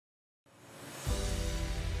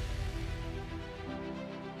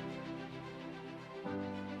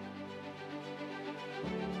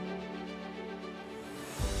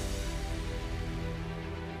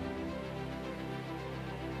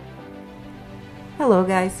Hello,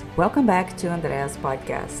 guys. Welcome back to Andrea's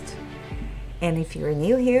podcast. And if you're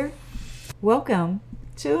new here, welcome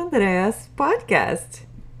to Andrea's podcast.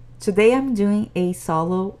 Today I'm doing a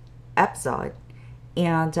solo episode,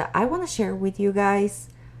 and I want to share with you guys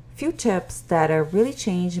a few tips that really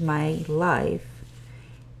changed my life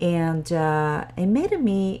and it made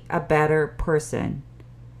me a better person.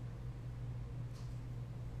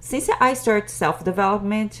 Since I started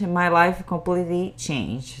self-development, my life completely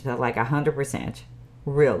changed, like 100%.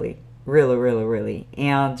 Really, really, really, really.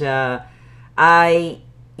 And I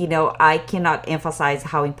cannot emphasize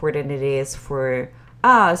how important it is for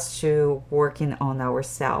us to working on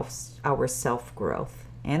ourselves, our self-growth,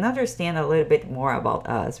 and understand a little bit more about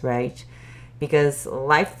us, right? Because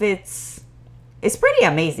life it's pretty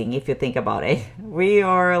amazing if you think about it. We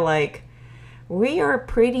are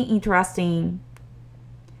pretty interesting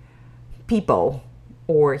people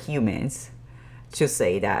or humans to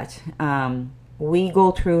say that. We go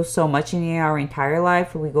through so much in our entire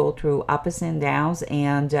life. We go through ups and downs,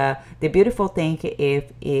 and the beautiful thing,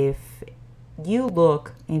 if you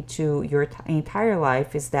look into your entire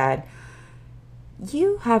life, is that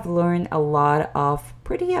you have learned a lot of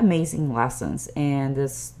pretty amazing lessons, and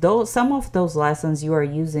some of those lessons you are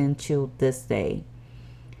using to this day.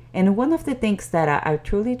 And one of the things that I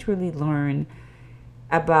truly, truly learned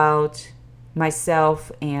about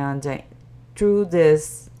myself and through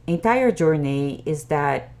this entire journey is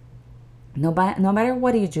that no matter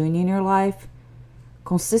what you're doing in your life,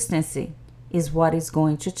 consistency is what is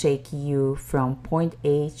going to take you from point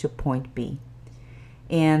A to point B.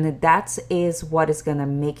 And that is what is going to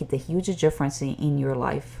make the huge difference in your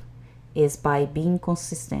life, is by being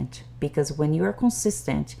consistent. Because when you are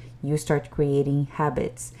consistent, you start creating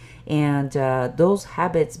habits, and those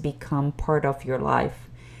habits become part of your life.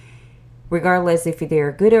 Regardless if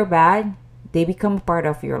they're good or bad, they become part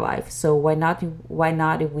of your life. So why not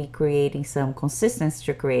we creating some consistency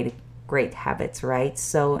to create great habits, right?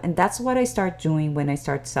 So, and that's what I start doing when I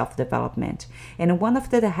start self-development. And one of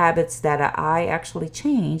the habits that I actually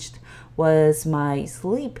changed was my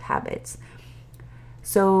sleep habits.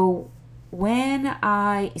 So when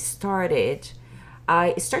I started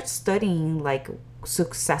studying like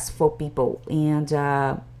successful people, and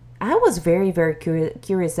I was very, very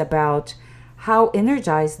curious about how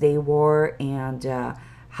energized they were, and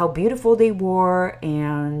how beautiful they were,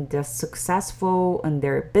 and successful in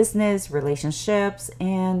their business, relationships,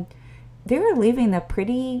 and they were living a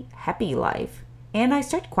pretty happy life. And I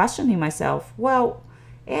started questioning myself, well,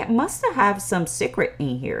 it must have some secret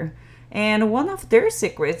in here. And one of their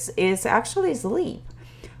secrets is actually sleep.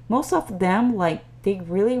 Most of them, like, they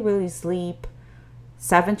really, really sleep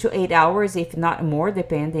 7 to 8 hours, if not more,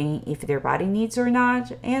 depending if their body needs or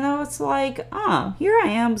not. And I was like, here I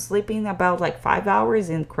am sleeping about like 5 hours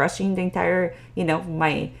and crushing the entire,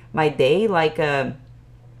 my day like a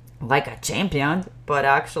champion. But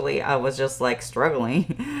actually, I was just like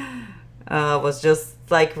struggling. I was just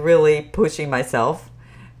like really pushing myself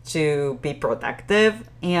to be productive,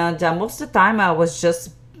 and most of the time I was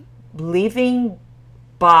just living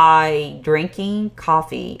by drinking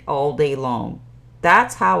coffee all day long.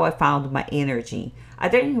 That's how I found my energy. I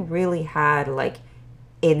didn't really had like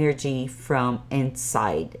energy from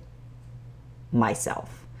inside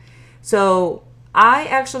myself. So I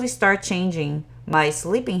actually start changing my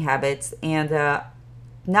sleeping habits, and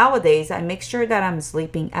nowadays I make sure that I'm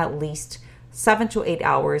sleeping at least 7 to 8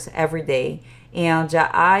 hours every day, and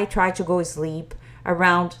I try to go to sleep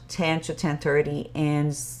around 10 to 10:30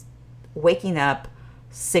 and waking up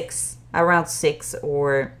around 6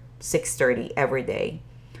 or 6:30 every day.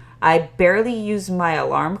 I barely use my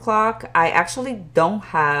alarm clock. I actually don't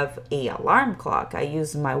have a alarm clock. I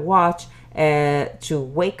use my watch to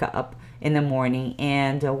wake up in the morning,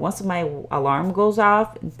 and once my alarm goes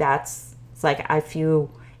off, it's like I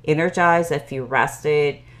feel energized, I feel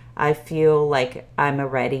rested, I feel like I'm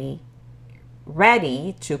ready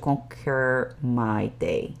to conquer my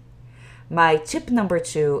day. My tip number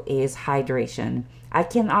 2 is hydration. I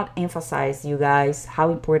cannot emphasize, you guys,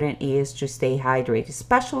 how important it is to stay hydrated,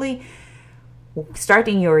 especially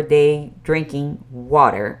starting your day drinking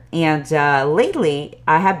water. And lately,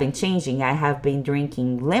 I have been changing. I have been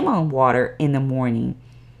drinking lemon water in the morning.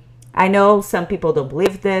 I know some people don't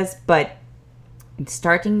believe this, but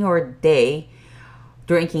starting your day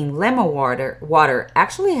drinking lemon water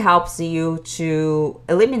actually helps you to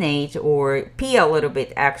eliminate or pee a little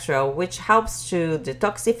bit extra, which helps to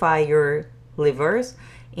detoxify your livers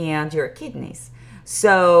and your kidneys.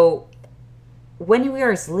 So when we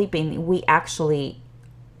are sleeping, we actually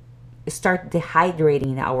start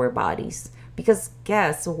dehydrating our bodies. Because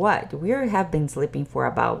guess what? We have been sleeping for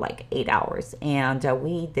about like 8 hours, and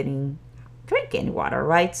we didn't drink any water,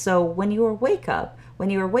 right? So when you are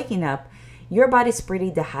waking up, your body's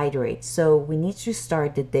pretty dehydrated. So we need to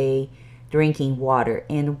start the day drinking water.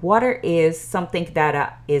 And water is something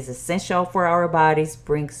that is essential for our bodies,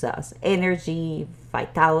 brings us energy,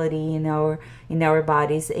 vitality in our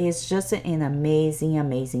bodies. It's just an amazing,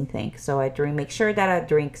 amazing thing. So make sure that I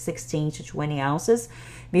drink 16 to 20 ounces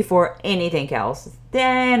before anything else.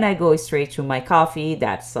 Then I go straight to my coffee.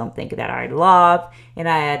 That's something that I love. And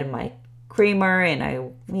I add my creamer, and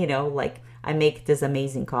I make this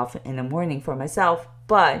amazing coffee in the morning for myself,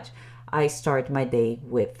 but I start my day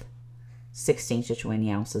with 16 to 20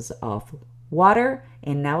 ounces of water,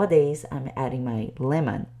 and nowadays I'm adding my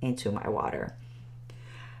lemon into my water.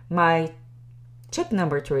 My tip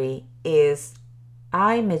number 3 is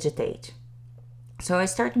I meditate. So I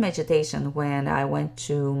started meditation when I went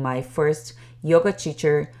to my first yoga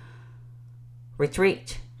teacher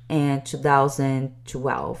retreat in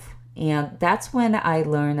 2012. And that's when I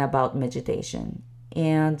learned about meditation.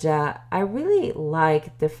 And I really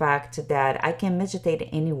like the fact that I can meditate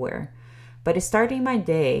anywhere. But starting my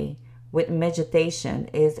day with meditation,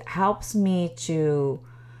 it helps me to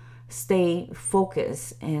stay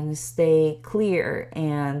focused and stay clear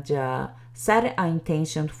and set an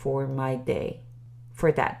intention for my day,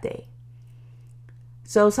 for that day.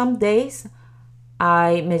 So some days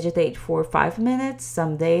I meditate for 5 minutes.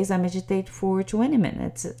 Some days I meditate for 20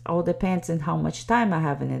 minutes. It all depends on how much time I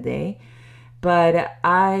have in a day. But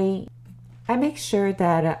I make sure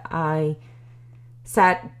that I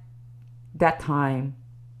set that time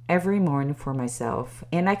every morning for myself.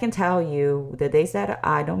 And I can tell you, the days that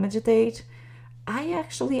I don't meditate,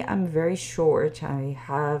 I'm very short. I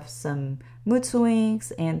have some mood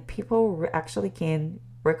swings, and people actually can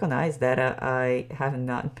recognize that I have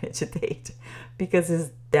not meditated because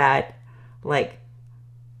it's that like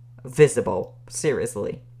visible.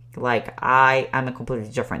 Seriously, like I'm a completely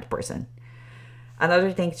different person.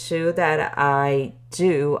 Another thing too that I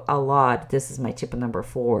do a lot, this is my tip number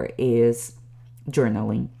 4, is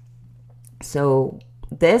journaling. So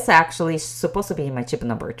this actually is supposed to be my tip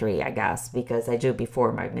number 3, I guess, because I do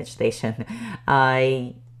before my meditation.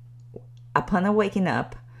 Upon waking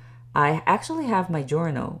up, I actually have my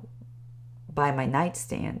journal by my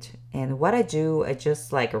nightstand. And what I do, I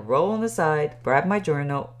just like roll on the side, grab my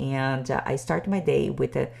journal, and I start my day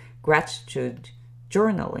with a gratitude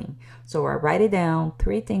journaling. So I write it down,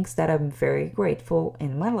 3 things that I'm very grateful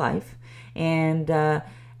in my life. And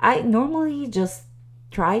I normally just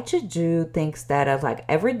try to do things that are like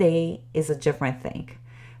every day is a different thing.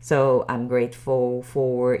 So I'm grateful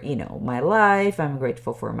for, my life. I'm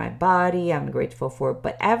grateful for my body. I'm grateful for,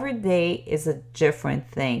 but every day is a different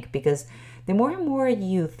thing, because the more and more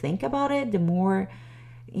you think about it, the more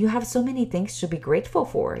you have so many things to be grateful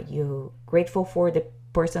for. You're grateful for the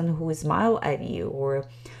person who smiled at you, or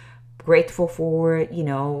grateful for,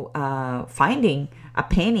 finding a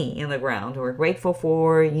penny in the ground, or grateful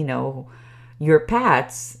for, your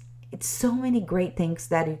pets. It's so many great things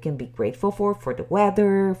that you can be grateful for the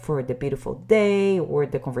weather, for the beautiful day, or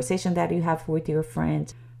the conversation that you have with your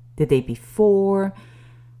friend the day before.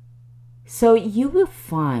 So you will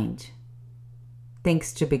find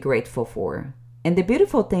things to be grateful for. And the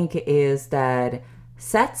beautiful thing is that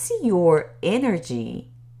sets your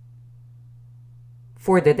energy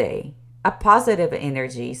for the day, a positive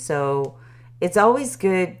energy. So it's always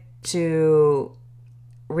good to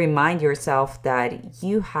remind yourself that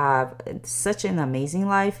you have such an amazing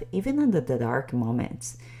life, even in the dark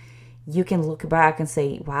moments. You can look back and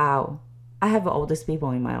say, wow, I have all these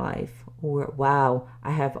people in my life, or wow,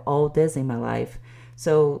 I have all this in my life.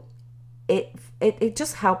 So it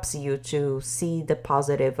just helps you to see the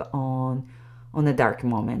positive on the dark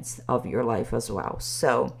moments of your life as well.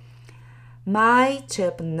 So my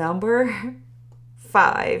tip number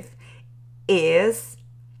 5 is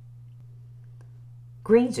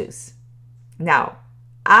green juice. Now,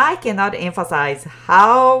 I cannot emphasize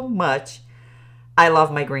how much I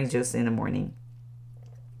love my green juice in the morning.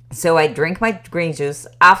 So I drink my green juice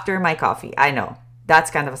after my coffee. I know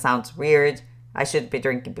that's kind of sounds weird. I should be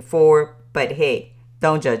drinking before, but hey,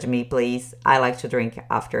 don't judge me, please. I like to drink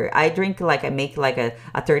after. I make a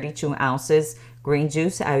 32 ounces green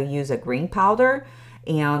juice. I use a green powder,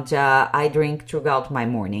 and I drink throughout my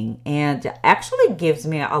morning, and actually gives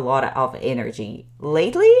me a lot of energy.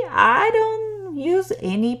 Lately, I don't use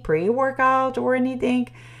any pre-workout or anything.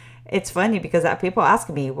 It's funny because people ask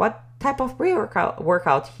me, what type of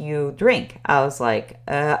pre-workout you drink? I was like,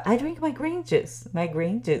 I drink my green juice.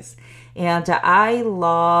 And I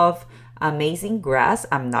love Amazing Grass.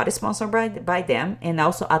 I'm not sponsored by them. And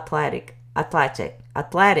also Athletics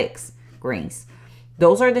Greens.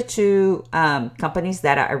 Those are the two companies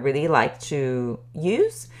that I really like to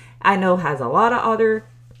use. I know has a lot of other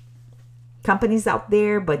companies out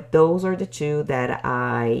there, but those are the two that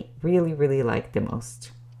I really, really like the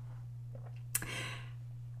most.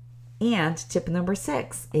 And tip number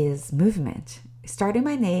 6 is movement. Starting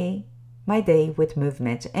my day with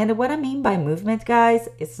movement. And what I mean by movement, guys,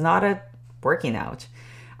 it's not a working out.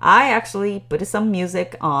 I actually put some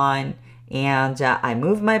music on and I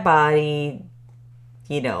move my body,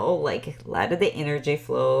 like let the energy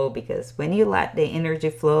flow, because when you let the energy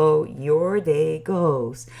flow, your day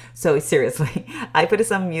goes. So seriously, I put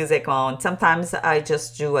some music on. Sometimes I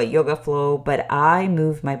just do a yoga flow, but I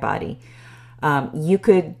move my body. You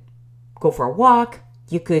could go for a walk.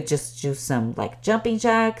 You could just do some like jumping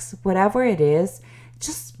jacks, whatever it is.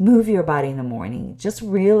 Just move your body in the morning. Just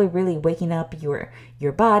really, really waking up your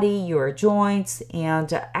body, your joints,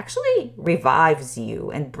 and actually revives you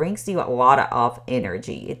and brings you a lot of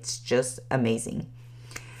energy. It's just amazing.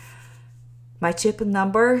 My tip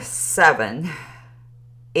number 7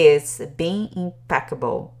 is being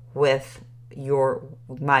impeccable with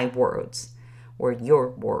my words or your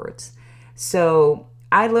words. So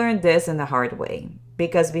I learned this in the hard way,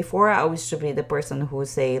 because before I used to be the person who would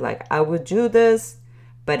say like I would do this,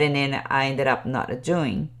 but then I ended up not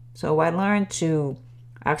doing. So I learned to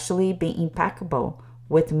actually be impeccable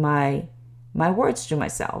with my words to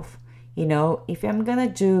myself. If I'm gonna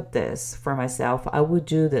do this for myself, I will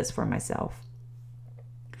do this for myself,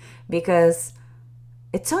 because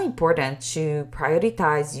it's so important to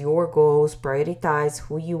prioritize your goals, prioritize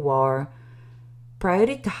who you are,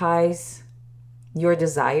 prioritize your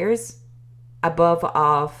desires above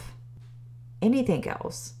of anything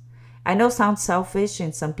else. I know it sounds selfish,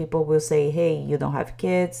 and some people will say, hey, you don't have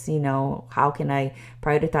kids, how can I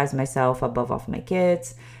prioritize myself above of my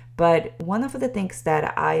kids? But one of the things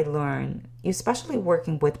that I learned, especially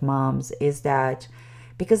working with moms, is that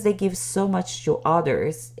because they give so much to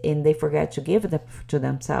others and they forget to give them to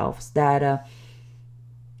themselves, that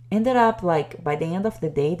ended up like by the end of the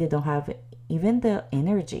day, they don't have even the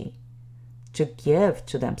energy to give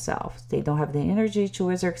to themselves. They don't have the energy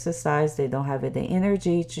to exercise. They don't have the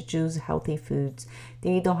energy to choose healthy foods.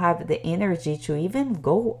 They don't have the energy to even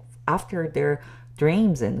go after their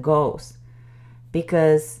dreams and goals,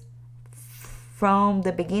 because from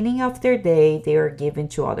the beginning of their day, they are given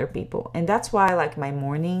to other people. And that's why like my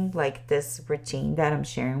morning, like this routine that I'm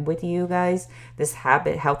sharing with you guys, this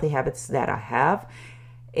healthy habits that I have,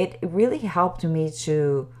 it really helped me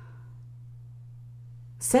to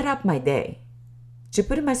set up my day, to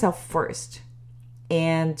put myself first,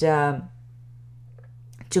 and to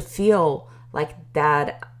feel like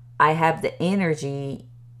that I have the energy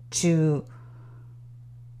to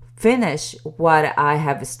finish what I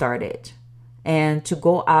have started and to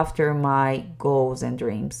go after my goals and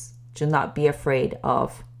dreams, to not be afraid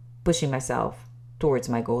of pushing myself towards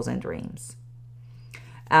my goals and dreams.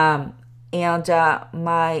 And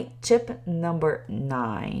my tip number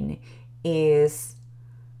 9 is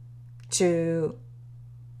to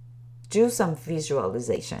do some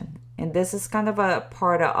visualization. And this is kind of a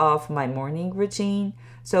part of my morning routine.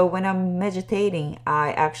 So when I'm meditating,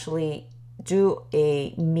 I actually do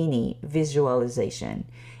a mini visualization.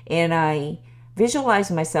 And I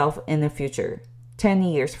visualize myself in the future, 10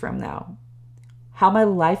 years from now, how my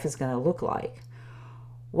life is going to look like,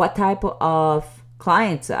 what type of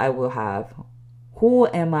clients I will have, who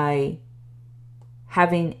am I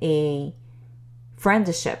having a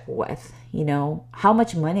friendship with, how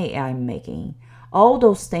much money I'm making. All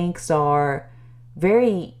those things are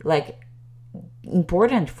very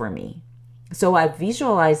important for me. So I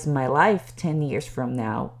visualize my life 10 years from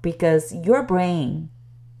now, because your brain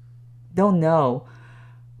don't know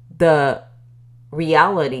the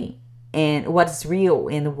reality and what's real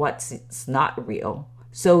and what's not real.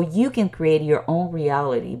 So you can create your own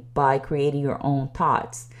reality by creating your own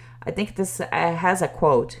thoughts. I think this has a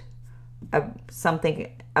quote,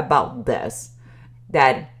 something about this,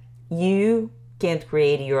 that you can't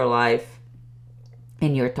create your life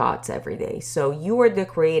and your thoughts every day. So you are the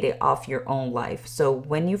creator of your own life. So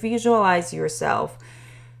when you visualize yourself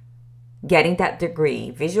getting that degree,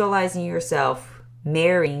 visualizing yourself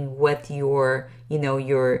marrying with your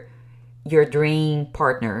dream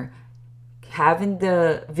partner,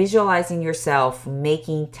 visualizing yourself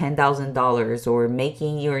making $10,000 or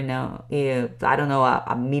making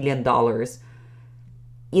 $1 million,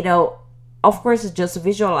 of course, just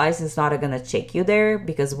visualize is not going to take you there,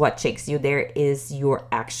 because what takes you there is your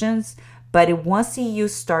actions. But once you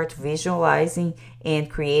start visualizing and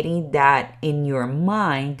creating that in your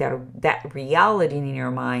mind, that reality in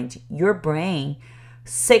your mind, your brain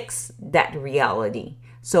seeks that reality.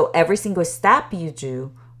 So every single step you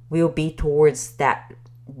do will be towards that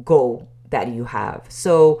goal that you have.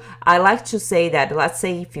 So I like to say that, let's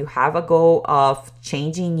say if you have a goal of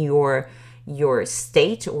changing your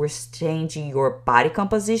state or changing your body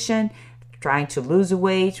composition, trying to lose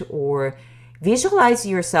weight, or visualize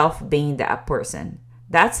yourself being that person.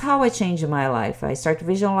 That's how I changed my life. I started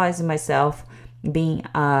visualizing myself being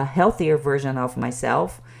a healthier version of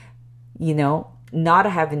myself, not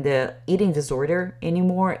having the eating disorder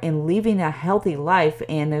anymore, and living a healthy life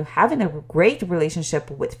and having a great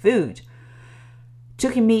relationship with food.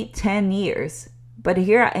 Took me 10 years, but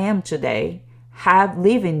here I am today,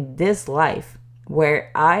 living this life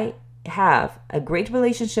where I have a great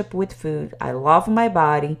relationship with food. I love my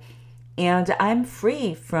body, and I'm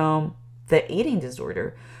free from the eating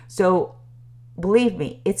disorder. So believe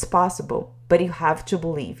me, it's possible, but you have to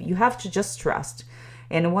believe. You have to just trust.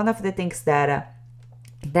 And one of the things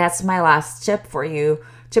that's my last tip for you,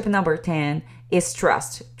 tip number 10, is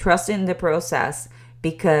trust. Trust in the process,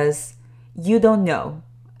 because you don't know.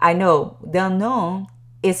 I know the unknown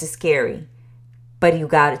is scary, but you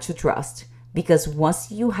got to trust, because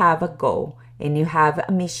once you have a goal and you have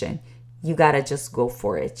a mission, you got to just go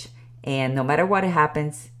for it. And no matter what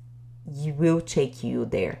happens, you will take you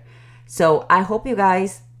there. So I hope you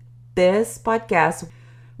guys, this podcast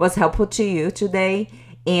was helpful to you today.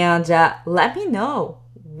 And let me know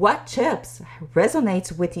what tips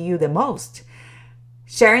resonates with you the most.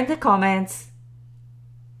 Share in the comments,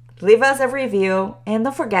 leave us a review, and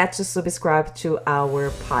don't forget to subscribe to our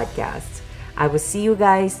podcast. I will see you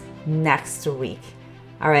guys next week.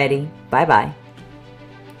 Alrighty, bye-bye.